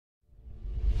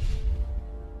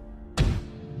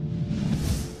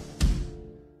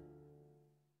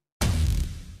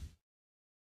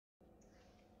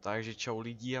Takže čau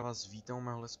lidi, já vás vítám u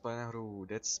mého let's play na hru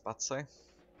Dead Space.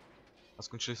 A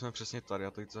skončili jsme přesně tady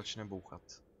a teď to začne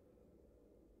bouchat.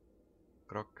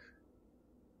 Krok.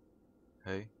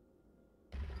 Hej.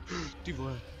 Ty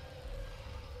vole.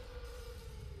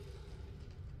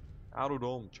 Já jdu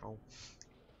dom, čau.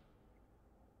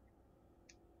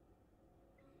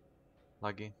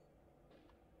 Lagy.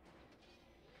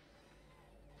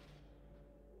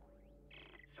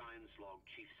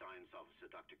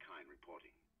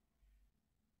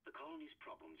 The colony's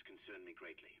problems concern me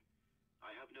greatly.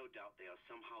 I have no doubt they are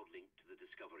somehow linked to the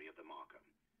discovery of the marker,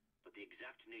 but the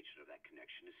exact nature of that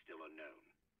connection is still unknown.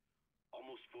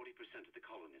 Almost 40% of the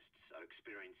colonists are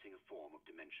experiencing a form of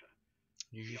dementia.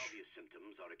 The obvious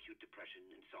symptoms are acute depression,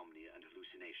 insomnia, and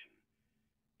hallucination.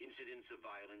 Incidents of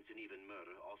violence and even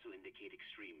murder also indicate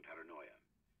extreme paranoia.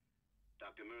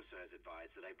 Dr. Mercer has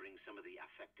advised that I bring some of the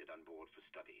affected on board for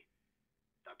study.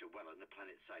 Dr. Wellen, the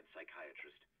planet-side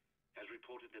psychiatrist, has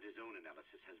reported that his own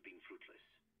analysis has been fruitless.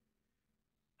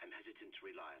 I'm hesitant to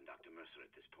rely on Dr. Mercer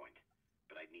at this point,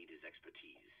 but I need his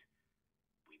expertise.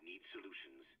 We need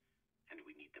solutions, and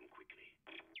we need them quickly.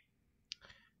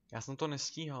 Já jsem to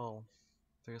nestíhal,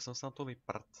 takže jsem se na to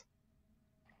vyprt.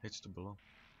 Hej, co to bylo?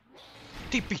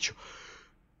 Ty pičo!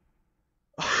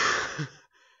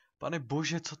 Pane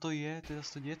bože, co to je? To je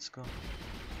zase to děcko.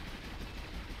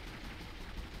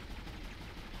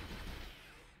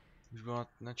 Už bylo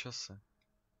na čase.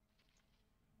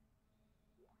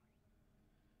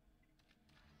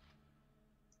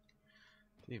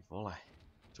 Ty vole,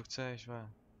 co chceš,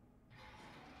 ve?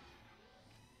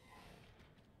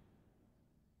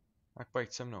 Tak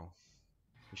pojď se mnou,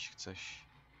 když chceš.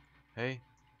 Hej,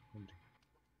 dobrý.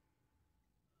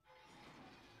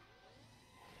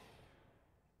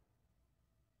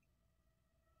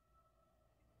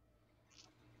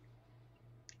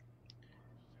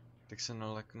 Tak se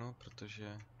naleknu,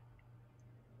 protože...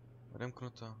 Odemknu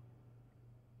to.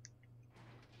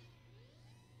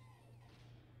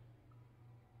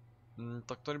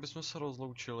 Tak tady bychom se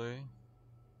rozloučili.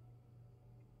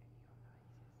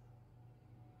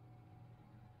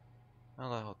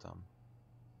 Ale ho tam.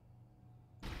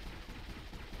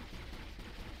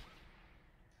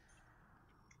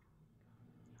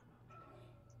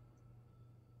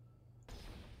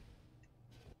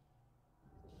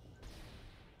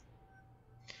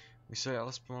 Musí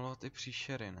ale zpomalovat i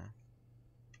příšery, ne?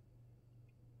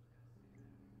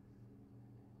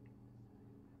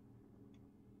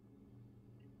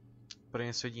 Pro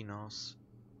ně svědí nos.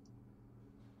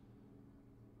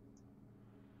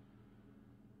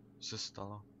 Co se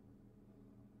stalo?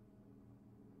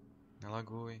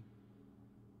 Nelaguj.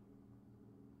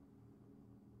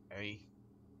 Ej.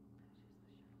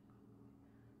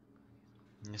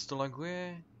 Město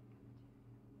laguje.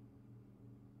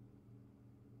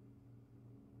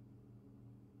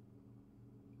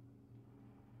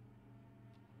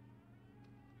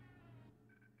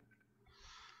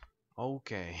 OK.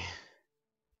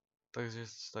 Takže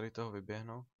z tady toho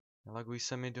vyběhnu. Nelaguj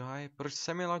se mi do háje. Proč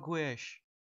se mi laguješ?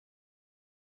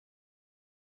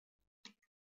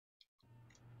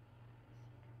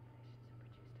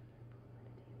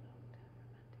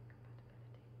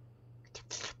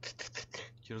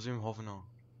 Ti rozumím hovno.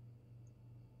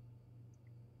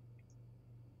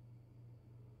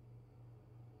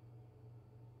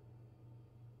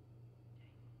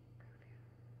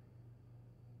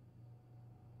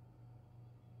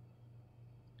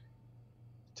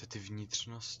 Ty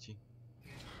vnitřnosti.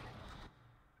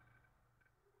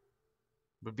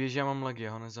 Blbě, že já mám lag,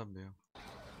 já ho nezabiju.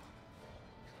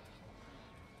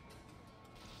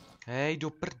 Hej, do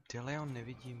prdele, já ho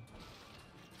nevidím.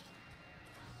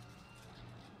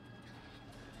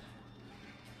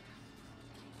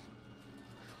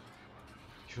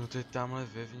 Jo, to je tamhle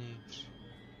vevnitř.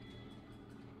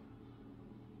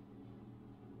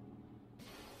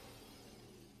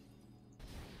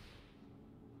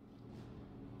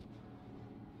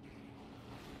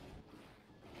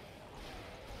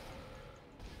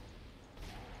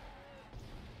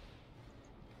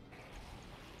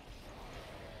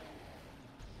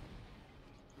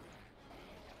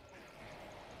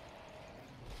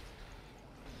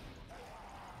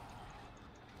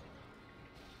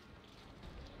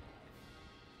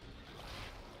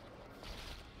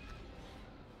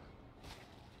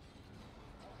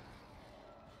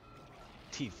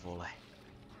 Ty vole.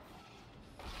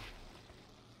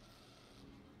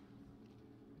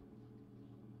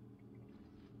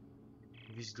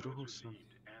 Víc druhů snad.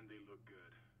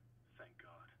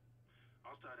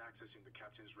 I'll start accessing the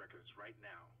captain's records right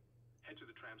now. Head to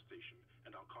the tram station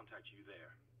and I'll contact you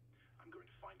there. I'm going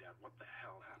to find out what the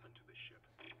hell happened to this ship.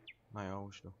 No jo,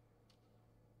 už jdu.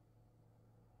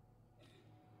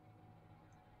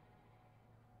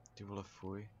 Ty vole,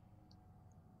 fuj.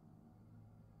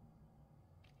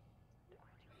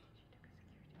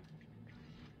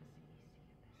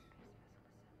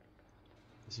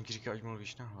 Já jsem ti říkal, ať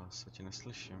mluvíš nahlas, já tě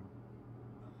neslyším.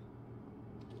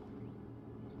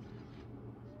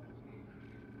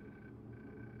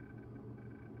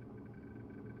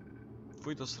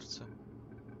 Fuj to srdce.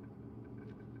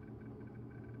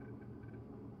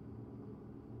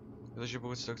 Takže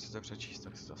pokud si to chcete přečíst,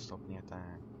 tak si to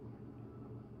stopněte.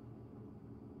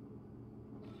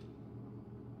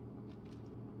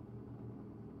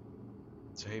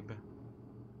 Co hejbe?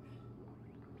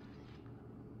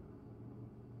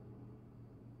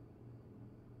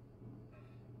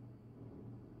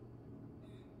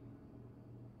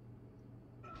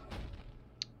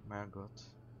 My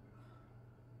god.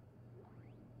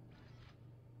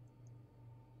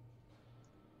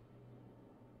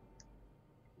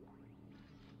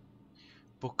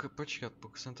 Počkat,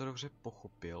 pokud jsem to dobře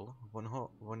pochopil,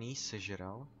 on jí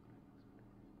sežral.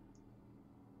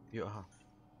 Jo, aha.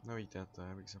 No víte, to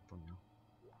já bych zapomněl.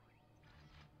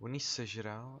 On jí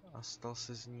sežral a stal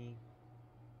se z ní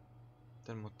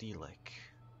ten motýlek.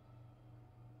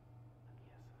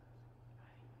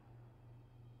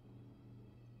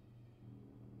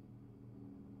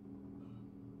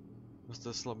 No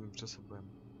jste slabým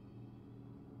přesobujem.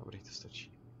 Dobrý, to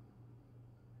stačí.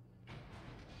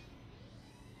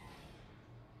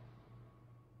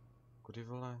 Kudy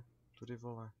vole? Tudy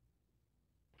vole.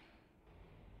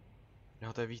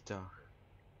 Jo, to je výtah.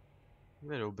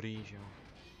 To je dobrý, že jo.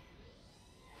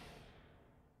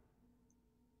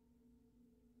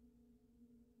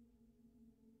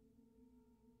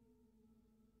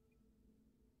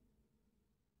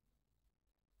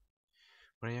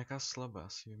 Bude nějaká slabá,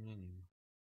 asi vyměním.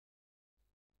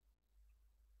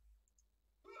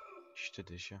 Ještě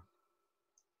jdeš, jo.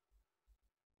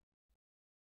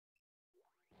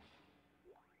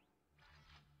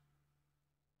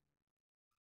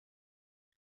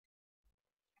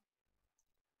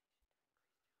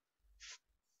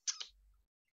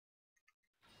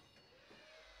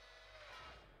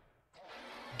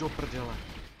 Do prdele.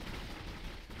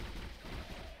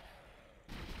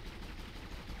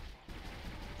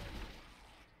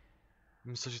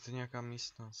 Myslel, že to je nějaká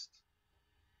místnost.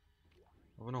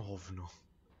 Ono hovno.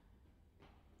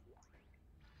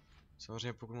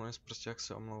 Samozřejmě pokud mu prostě jak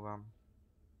se omlouvám.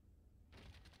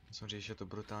 Samozřejmě, že je to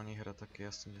brutální hra, tak je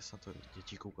jasný, že se na to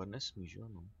děti koukat nesmí, že jo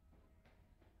no.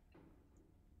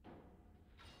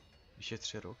 Když je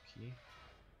 3 roky.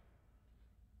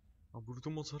 A budu to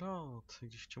moc hrát,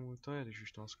 když k čemu to je, když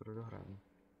už to mám skoro dohrání.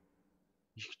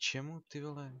 Když k čemu, ty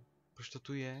vole? Proč to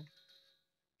tu je?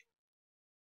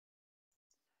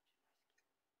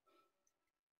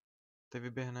 Teď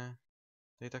vyběhne.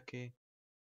 Tady taky.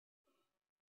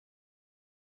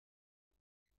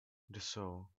 Kde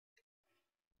jsou?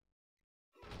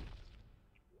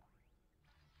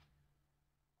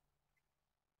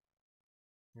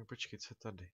 No počkej, co je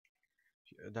tady?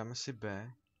 Dáme si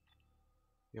B.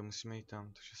 Jo, musíme jít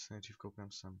tam, takže se nejdřív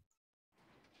koukneme sem.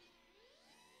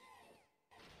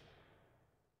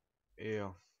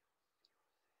 Jo.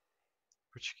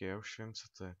 Počkej, já už vím, co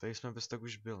to je. Tady jsme bez tak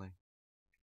už byli.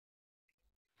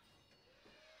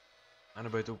 A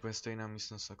nebo je to úplně stejná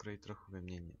místnost, akorát ji trochu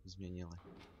změnili.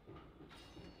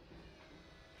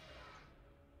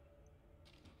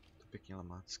 To pěkně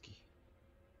lamácký.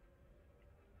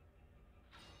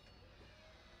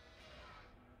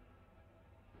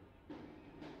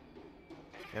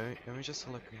 Já vím, že se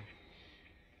leknu.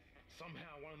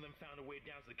 Somehow one of them found a way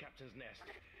down to the captain's nest.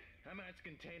 I managed to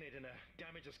contain it in a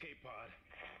damaged escape pod.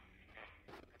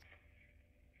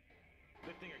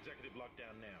 Lifting executive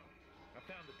lockdown now. I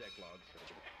found the deck logs.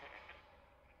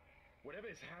 Whatever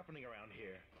is happening around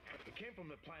here, it came from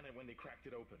the planet when they cracked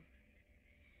it open.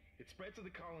 It spread to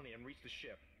the colony and reached the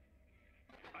ship.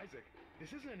 Isaac,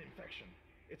 this isn't an infection.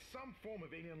 It's some form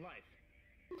of alien life.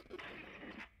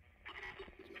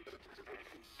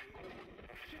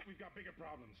 Shit, we've got bigger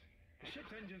problems. The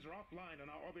ship's engines are offline and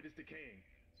our orbit is decaying.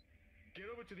 Get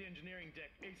over to the engineering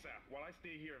deck ASAP while I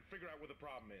stay here and figure out what the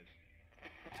problem is.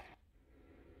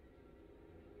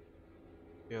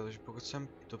 Jo, takže pokud jsem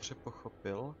dobře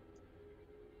pochopil,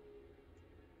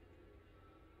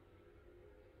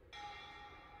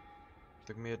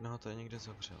 tak mi jednoho tady někde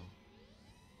zavřel.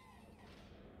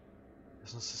 Já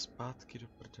jsem se zpátky do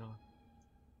prdele.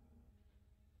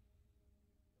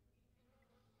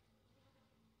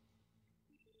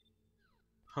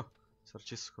 Se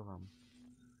radši schovám.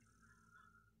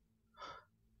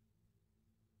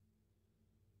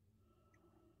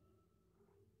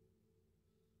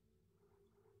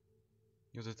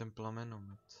 Jo, to je ten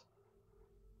plamenomet.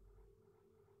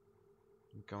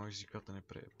 Říkám, až říkal, ten je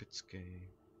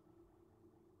epický.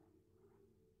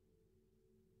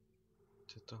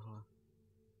 Co je tohle?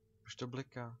 Už to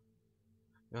bliká.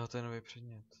 Jo, to je nový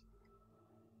předmět.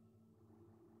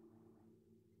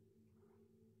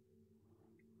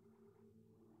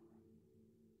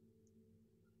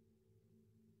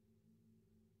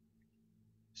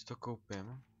 Si to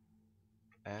koupím.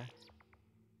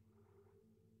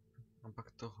 A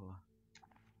pak tohle.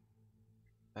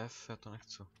 F, já to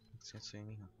nechci. Chci něco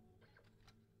jiného.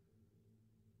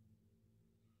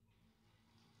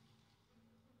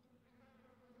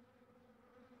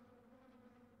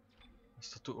 Já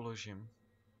si to tu uložím.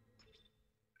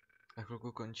 A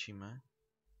chvilku končíme.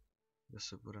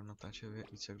 Zase budeme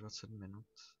natáčet více jak 20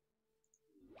 minut.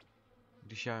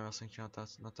 Když já vím, já jsem chtěl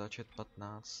natáčet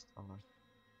 15, ale...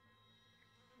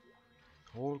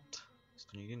 Hold, se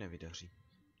to nikdy nevydaří.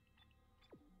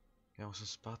 Já musím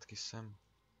zpátky sem.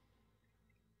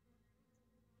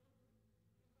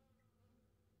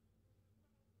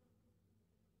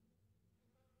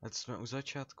 A teď jsme u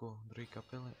začátku, druhé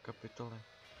kapitoly.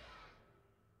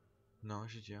 No,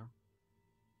 že jo.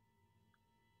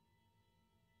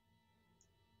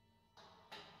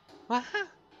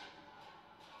 Aha!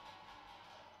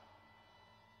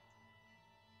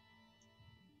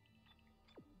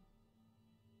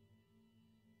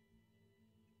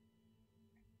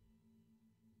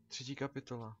 Třetí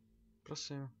kapitola.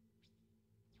 Prosím.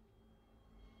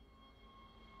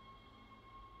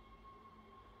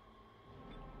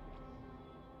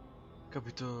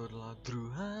 Kapitola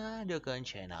druhá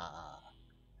dokončená.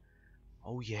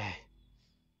 Oh yeah.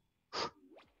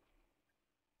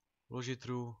 Vložit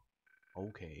hru.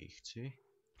 OK, chci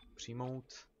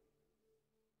přijmout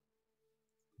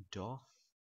do.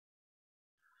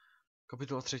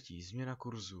 Kapitola třetí. Změna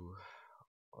kurzu.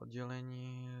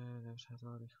 Oddělení.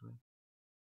 Nepřátelé rychle.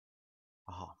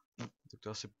 Aha. Tak to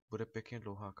asi bude pěkně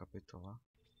dlouhá kapitola.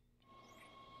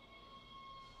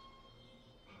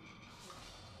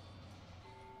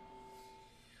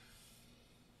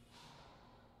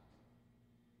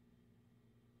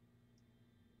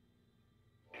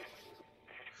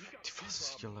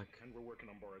 And we're working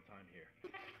on borrowed time here.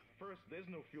 First, there's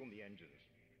no fuel in the engines.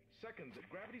 Second, the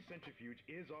gravity centrifuge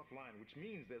is offline, which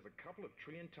means there's a couple of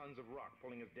trillion tons of rock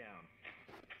pulling us down.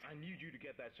 I need you to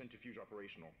get that centrifuge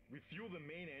operational. Refuel the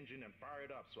main engine and fire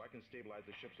it up so I can stabilize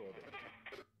the ship's orbit.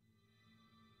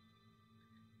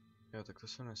 Jo, tak to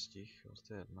jsem nestihl,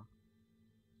 to je jedno.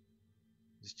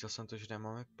 Zjistil jsem to, že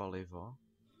nemáme palivo,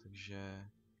 takže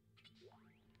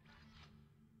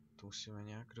to musíme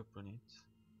nějak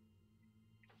doplnit.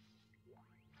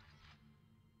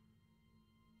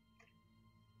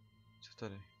 Co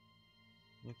tady?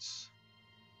 Nic.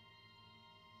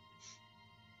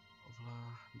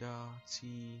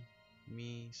 Ovládací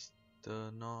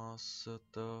místnost,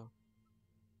 to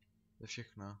je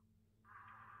všechno.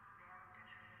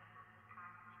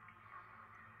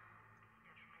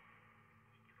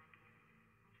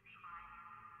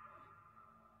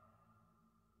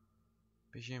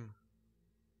 Běžím.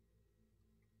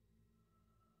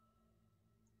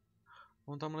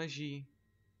 On tam leží.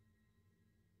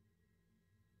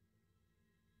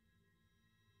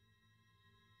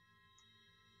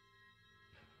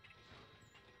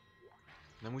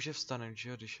 Nemůže vstane, že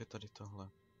jo, když je tady tohle.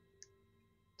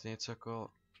 To je něco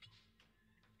jako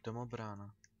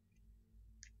domobrána.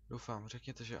 Doufám,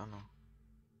 řekněte, že ano.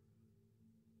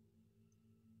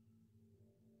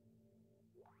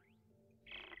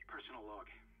 Personal log.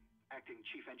 Acting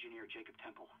Chief Engineer Jacob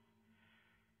Temple.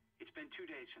 It's been 2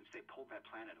 days since they pulled that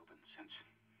planet open, since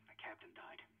the captain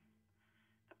died.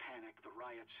 The panic, the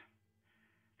riots,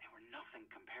 they were nothing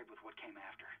compared with what came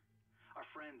after. Our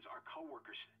friends, our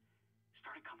co-workers,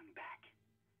 started coming back.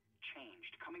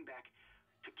 Changed, coming back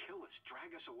to kill us,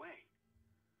 drag us away.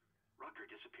 Rucker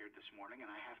disappeared this morning, and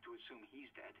I have to assume he's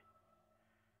dead.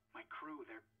 My crew,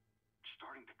 they're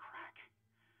starting to crack.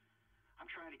 I'm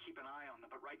trying to keep an eye on them,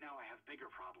 but right now I have bigger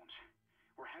problems.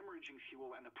 We're hemorrhaging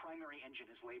fuel, and the primary engine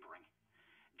is laboring.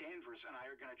 Danvers and I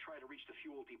are going to try to reach the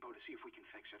fuel depot to see if we can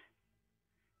fix it.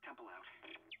 Temple out.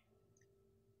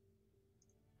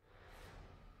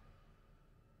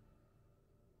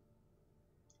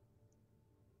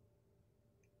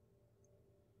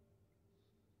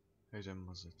 Jdem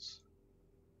mazec.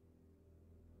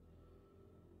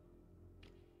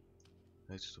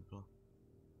 Hej, co to bylo?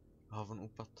 Aha, on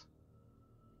upad.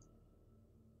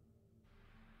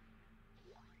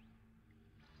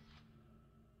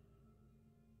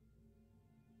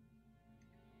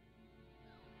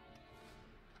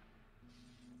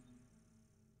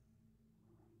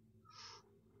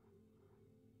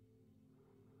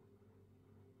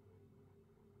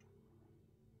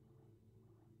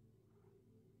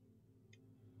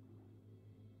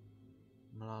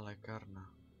 malá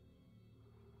lékárna.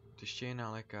 To ještě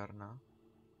jiná lékárna.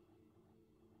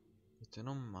 Je to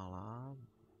jenom malá.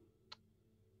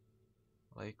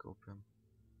 Ale ji koupím.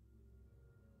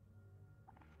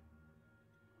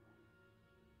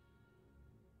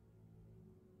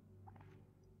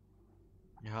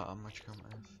 Já a mačkám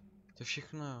F. To je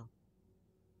všechno, jo.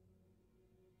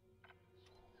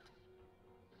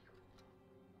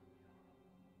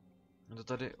 Já to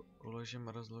tady uložím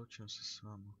a rozloučím se s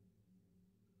vámi.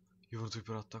 Jo, to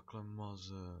vypadá takhle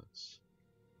mazec.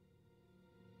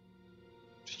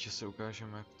 Příště se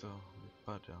ukážeme, jak to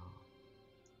vypadá.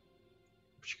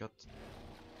 Počkat.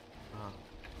 Aha.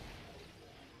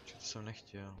 Počkat, to jsem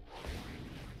nechtěl.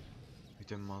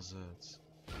 Víte, mazec.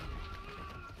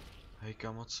 Hej,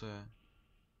 kámo, co je?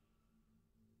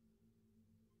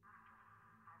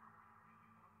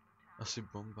 Asi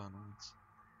bomba, no nic.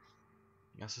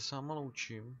 Já se s váma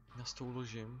loučím, já si to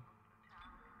uložím.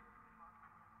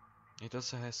 Mějte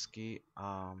se hezky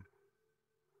a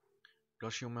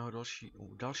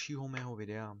dalšího mého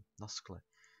videa na skle.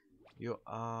 Jo,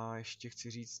 a ještě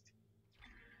chci říct,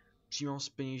 přijímám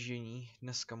zpeněžení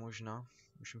dneska možná,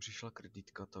 už mi přišla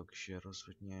kreditka, takže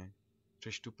rozhodně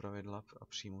přečtu pravidla a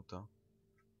přijmu to.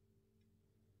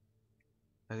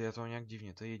 Je to nějak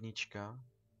divně, to je 1,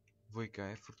 2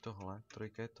 je furt tohle,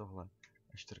 3 je tohle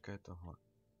a 4 je tohle.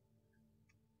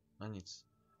 No nic.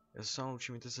 Já se s vámi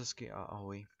loučím, mějte se hezky a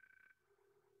ahoj.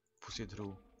 Pustit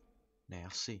hru. Ne,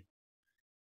 asi.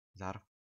 Zdar.